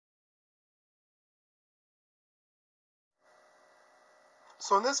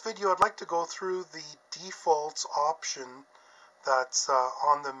So in this video, I'd like to go through the defaults option that's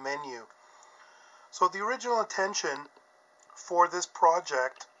on the menu. So the original intention for this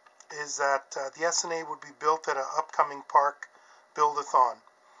project is that the SNA would be built at an upcoming PARC build-a-thon.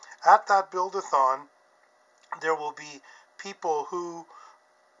 At that build-a-thon, there will be people who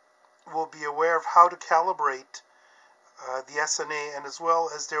will be aware of how to calibrate the SNA, and as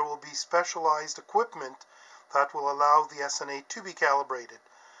well as there will be specialized equipment that will allow the SNA to be calibrated.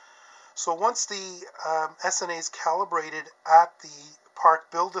 So once the SNA is calibrated at the PARC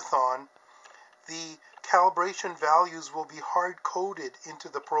Build-a-thon, the calibration values will be hard-coded into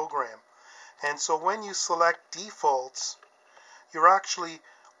the program. And so when you select defaults, you're actually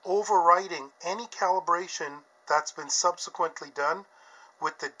overwriting any calibration that's been subsequently done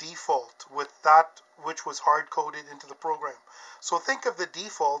with the default, with that which was hard-coded into the program. So think of the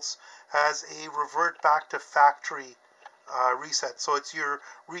defaults as a revert back to factory reset. So it's your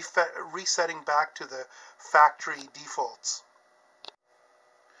resetting back to the factory defaults.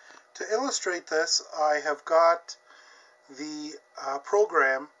 To illustrate this, I have got the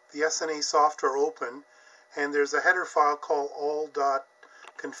program, the SNA software, open, and there's a header file called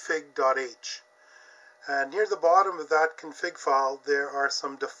all.config.h. And near the bottom of that config file, there are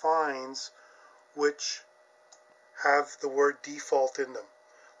some defines which have the word default in them.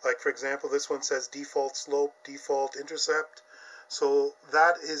 Like, for example, this one says default slope, default intercept. So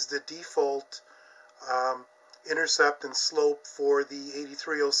that is the default intercept and slope for the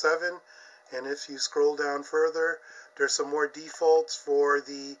 8307. And if you scroll down further, there's some more defaults for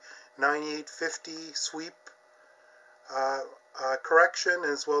the 9850 sweep correction,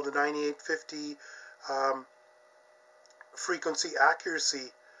 as well the 9850 frequency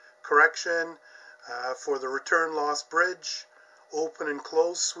accuracy correction, for the return loss bridge, open and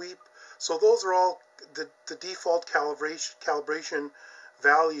close sweep. So those are all the default calibration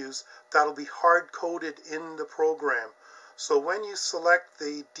values that'll be hard-coded in the program. So when you select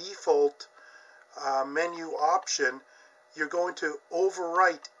the default menu option, you're going to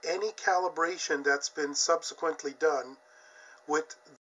overwrite any calibration that's been subsequently done with